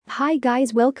Hi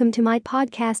guys, welcome to my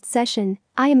podcast session.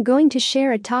 I am going to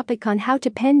share a topic on how to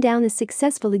pen down a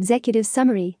successful executive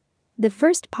summary. The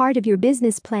first part of your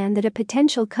business plan that a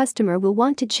potential customer will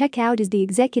want to check out is the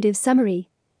executive summary.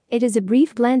 It is a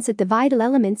brief glance at the vital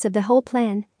elements of the whole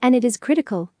plan, and it is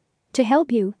critical. To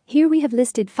help you, here we have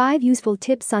listed 5 useful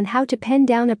tips on how to pen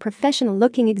down a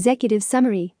professional-looking executive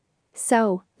summary.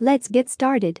 So, let's get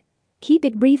started. Keep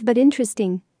it brief but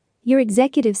interesting. Your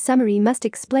executive summary must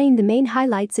explain the main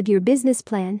highlights of your business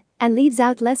plan and leaves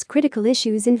out less critical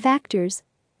issues and factors.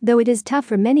 Though it is tough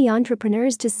for many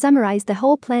entrepreneurs to summarize the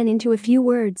whole plan into a few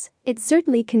words, it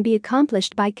certainly can be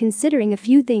accomplished by considering a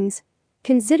few things.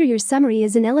 Consider your summary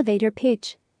as an elevator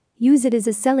pitch. Use it as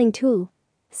a selling tool.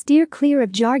 Steer clear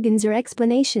of jargons or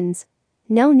explanations.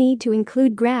 No need to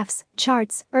include graphs,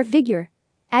 charts, or figure.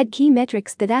 Add key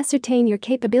metrics that ascertain your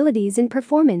capabilities and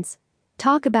performance.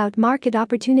 Talk about market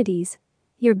opportunities.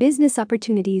 Your business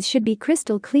opportunities should be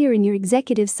crystal clear in your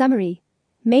executive summary.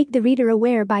 Make the reader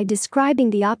aware by describing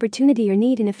the opportunity or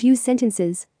need in a few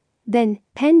sentences. Then,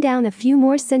 pen down a few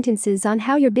more sentences on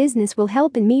how your business will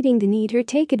help in meeting the need or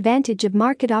take advantage of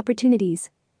market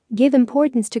opportunities. Give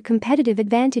importance to competitive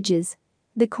advantages.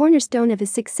 The cornerstone of a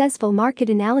successful market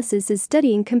analysis is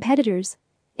studying competitors.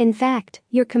 In fact,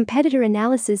 your competitor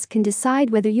analysis can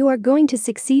decide whether you are going to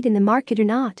succeed in the market or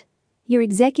not. Your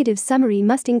executive summary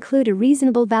must include a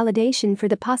reasonable validation for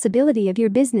the possibility of your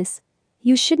business.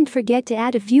 You shouldn't forget to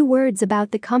add a few words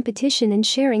about the competition and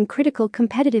sharing critical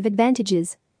competitive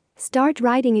advantages. Start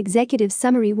writing executive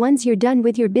summary once you're done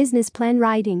with your business plan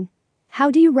writing.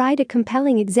 How do you write a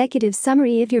compelling executive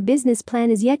summary if your business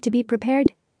plan is yet to be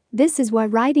prepared? This is why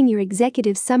writing your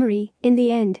executive summary, in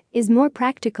the end, is more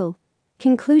practical.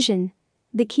 Conclusion.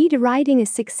 The key to writing a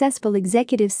successful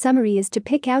executive summary is to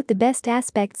pick out the best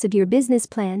aspects of your business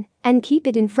plan and keep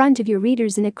it in front of your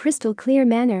readers in a crystal clear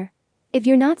manner. If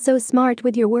you're not so smart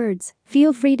with your words,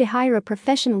 feel free to hire a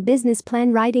professional business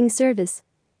plan writing service.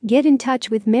 Get in touch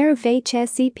with Maruf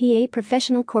HSCPA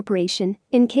Professional Corporation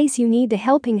in case you need the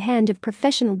helping hand of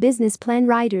professional business plan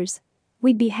writers.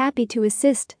 We'd be happy to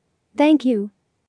assist. Thank you.